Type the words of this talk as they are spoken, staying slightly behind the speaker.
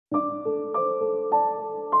My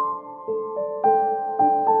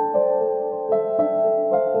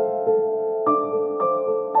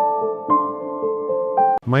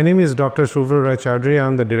name is Dr. Shuvro H. Choudhury.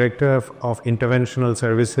 I'm the Director of Interventional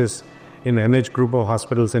Services in NH Group of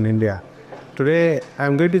Hospitals in India. Today,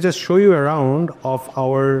 I'm going to just show you around of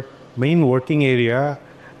our main working area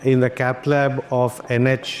in the Cath lab of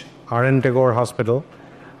NH RN Tagore Hospital,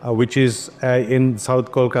 which is in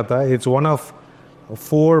South Kolkata. It's one of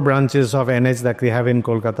 4 branches of NH that we have in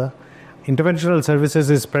Kolkata. Interventional services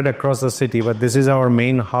is spread across the city, but this is our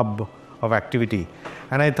main hub of activity.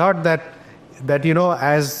 And I thought that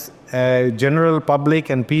as general public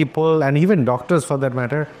and people, and even doctors for that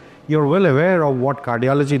matter, you're well aware of what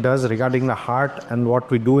cardiology does regarding the heart and what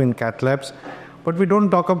we do in cath labs. But we don't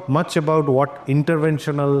talk much about what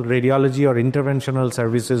interventional radiology or interventional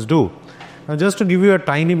services do. Now, just to give you a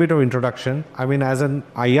tiny bit of introduction, as an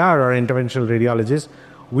IR or interventional radiologist,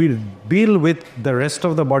 we deal with the rest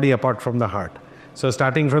of the body apart from the heart. So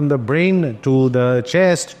starting from the brain to the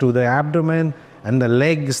chest to the abdomen, and the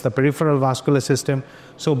legs, the peripheral vascular system.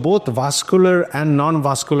 So both vascular and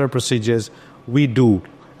non-vascular procedures we do.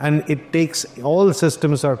 And it takes, all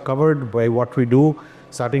systems are covered by what we do,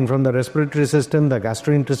 starting from the respiratory system, the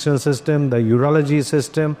gastrointestinal system, the urology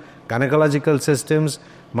system, gynecological systems,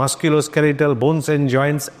 musculoskeletal, bones and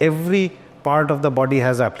joints. Every part of the body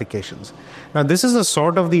has applications. Now this is a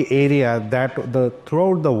sort of the area that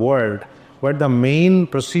throughout the world where the main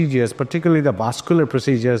procedures, particularly the vascular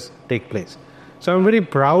procedures, take place. So I'm very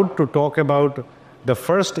proud to talk about the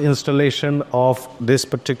first installation of this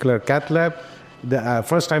particular cath lab, the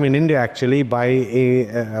first time in India actually, by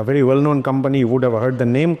a very well-known company. You would have heard the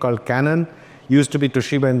name, called Canon, used to be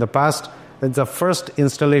Toshiba in the past. It's the first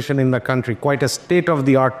installation in the country, quite a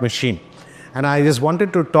state-of-the-art machine. And I just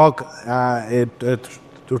wanted to talk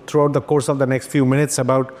throughout the course of the next few minutes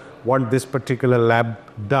about what this particular lab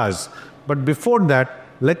does. But before that,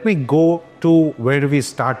 let me go to where we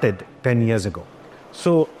started 10 years ago.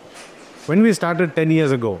 So when we started 10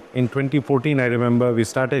 years ago, in 2014, I remember we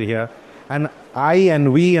started here, and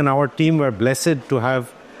we and our team were blessed to have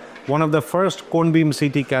one of the first cone beam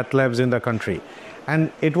CT cath labs in the country.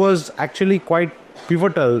 And it was actually quite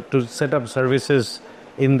pivotal to set up services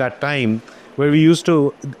in that time, where we used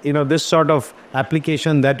to, this sort of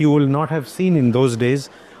application that you will not have seen in those days,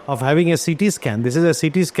 of having a CT scan. This is a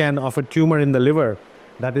CT scan of a tumor in the liver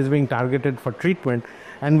that is being targeted for treatment.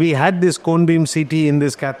 And we had this cone beam CT in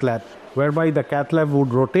this cath lab, whereby the cath lab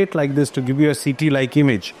would rotate like this to give you a CT-like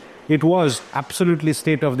image. It was absolutely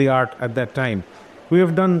state-of-the-art at that time. We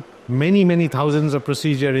have done many, many thousands of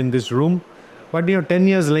procedures in this room. But 10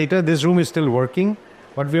 years later, this room is still working.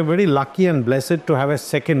 But we are very lucky and blessed to have a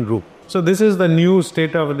second room. So this is the new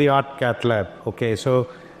state-of-the-art cath lab. Okay, so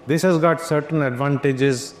this has got certain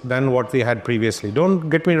advantages than what we had previously. Don't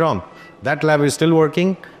get me wrong. That lab is still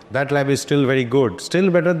working. That lab is still very good. Still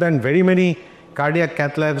better than very many cardiac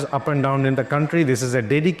cath labs up and down in the country. This is a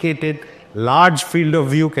dedicated, large field of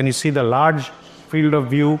view. Can you see the large field of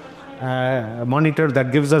view monitor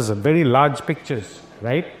that gives us very large pictures,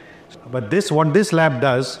 right? But what this lab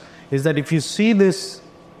does is that if you see this,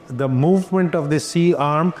 the movement of this C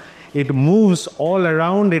arm, it moves all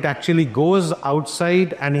around. It actually goes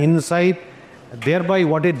outside and inside. Thereby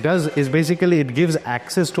what it does is basically it gives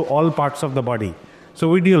access to all parts of the body. So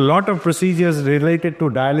we do a lot of procedures related to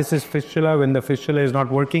dialysis fistula when the fistula is not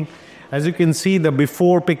working. As you can see the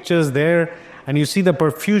before pictures there, and you see the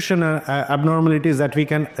perfusion abnormalities that we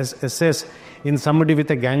can assess in somebody with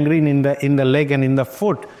a gangrene in the leg and in the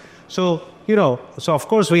foot. So of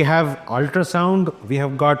course we have ultrasound, we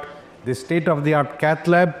have got the state-of-the-art cath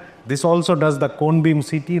lab. This also does the cone beam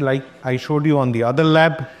CT like I showed you on the other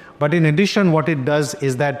lab. But in addition, what it does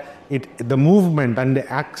is that the movement and the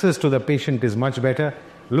access to the patient is much better.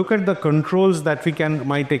 Look at the controls that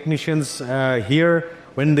my technicians here,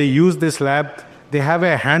 when they use this lab, they have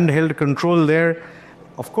a handheld control there.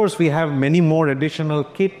 Of course, we have many more additional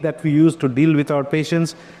kit that we use to deal with our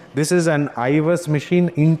patients. This is an IVUS machine,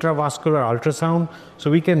 intravascular ultrasound.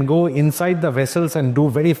 So we can go inside the vessels and do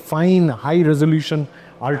very fine, high-resolution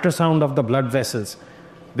ultrasound of the blood vessels.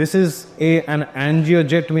 This is an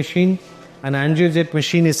angiojet machine. An angiojet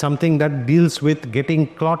machine is something that deals with getting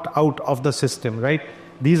clot out of the system, right?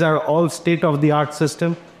 These are all state-of-the-art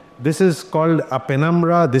system. This is called a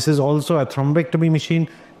penumbra. This is also a thrombectomy machine.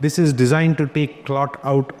 This is designed to take clot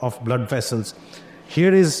out of blood vessels.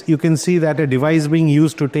 Here you can see that a device being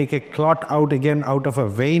used to take a clot out of a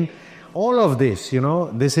vein. All of this,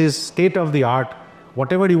 this is state-of-the-art.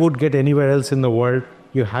 Whatever you would get anywhere else in the world,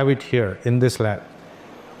 you have it here in this lab.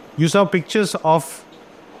 You saw pictures of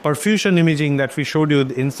perfusion imaging that we showed you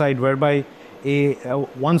inside, whereby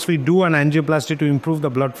once we do an angioplasty to improve the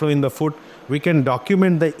blood flow in the foot, we can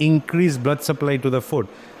document the increased blood supply to the foot.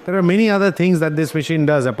 There are many other things that this machine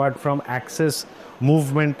does apart from access,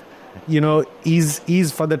 movement,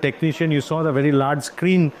 ease for the technician. You saw the very large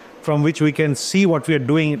screen from which we can see what we are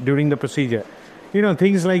doing during the procedure.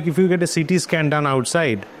 Things like if you get a CT scan done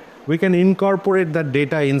outside, we can incorporate that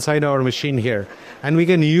data inside our machine here, and we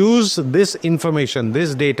can use this information,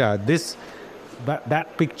 this data,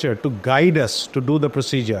 that picture to guide us to do the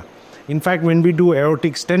procedure. In fact, when we do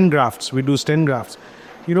aortic stent grafts, we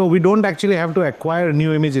don't actually have to acquire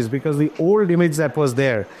new images, because the old image that was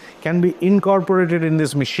there can be incorporated in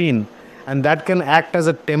this machine, and that can act as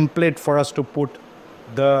a template for us to put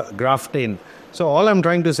the graft in. So all I'm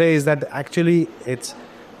trying to say is that actually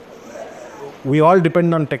we all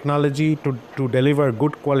depend on technology to deliver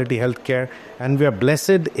good quality healthcare, and we are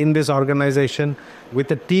blessed in this organization with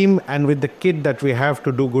the team and with the kit that we have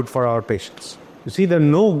to do good for our patients. You see,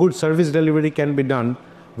 no good service delivery can be done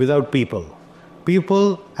without people.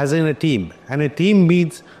 People as in a team, and a team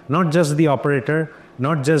means not just the operator,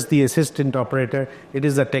 not just the assistant operator. It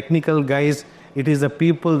is the technical guys, it is the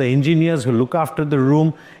people, the engineers who look after the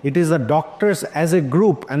room, it is the doctors as a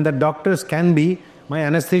group, and the doctors can be my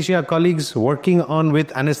anesthesia colleagues working on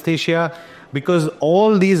with anesthesia, because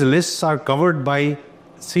all these lists are covered by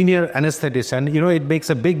senior anesthetists, and it makes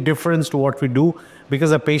a big difference to what we do,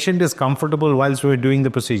 because a patient is comfortable whilst we're doing the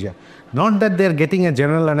procedure. Not that they're getting a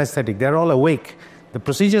general anesthetic, they're all awake. The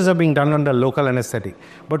procedures are being done under local anesthetic,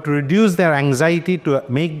 but to reduce their anxiety, to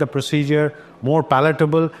make the procedure more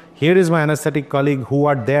palatable, here is my anesthetic colleague who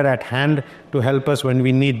are there at hand to help us when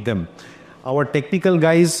we need them. Our technical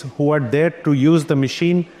guys who are there to use the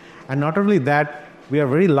machine, and not only that, we are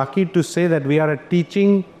very lucky to say that we are a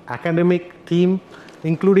teaching academic team,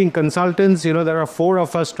 including consultants. There are 4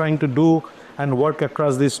 of us trying to do and work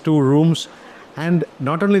across these 2 rooms. And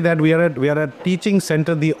not only that, we are a teaching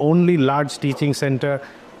center, the only large teaching center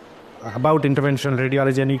about interventional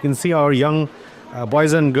radiology. And you can see our young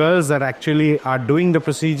boys and girls that actually are doing the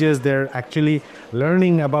procedures. They're actually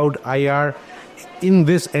learning about IR in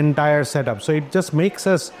this entire setup. So it just makes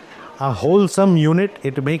us a wholesome unit.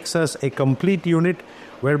 It makes us a complete unit,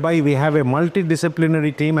 whereby we have a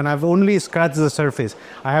multidisciplinary team, and I've only scratched the surface.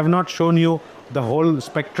 I have not shown you the whole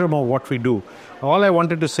spectrum of what we do. All I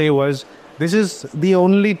wanted to say was, this is the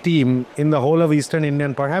only team in the whole of Eastern India,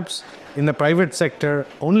 and perhaps in the private sector,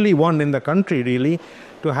 only one in the country really,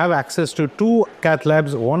 to have access to 2 cath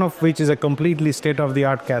labs, one of which is a completely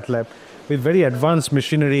state-of-the-art cath lab with very advanced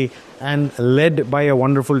machinery and led by a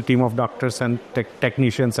wonderful team of doctors and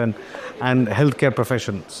technicians and healthcare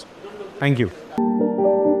professionals. Thank you.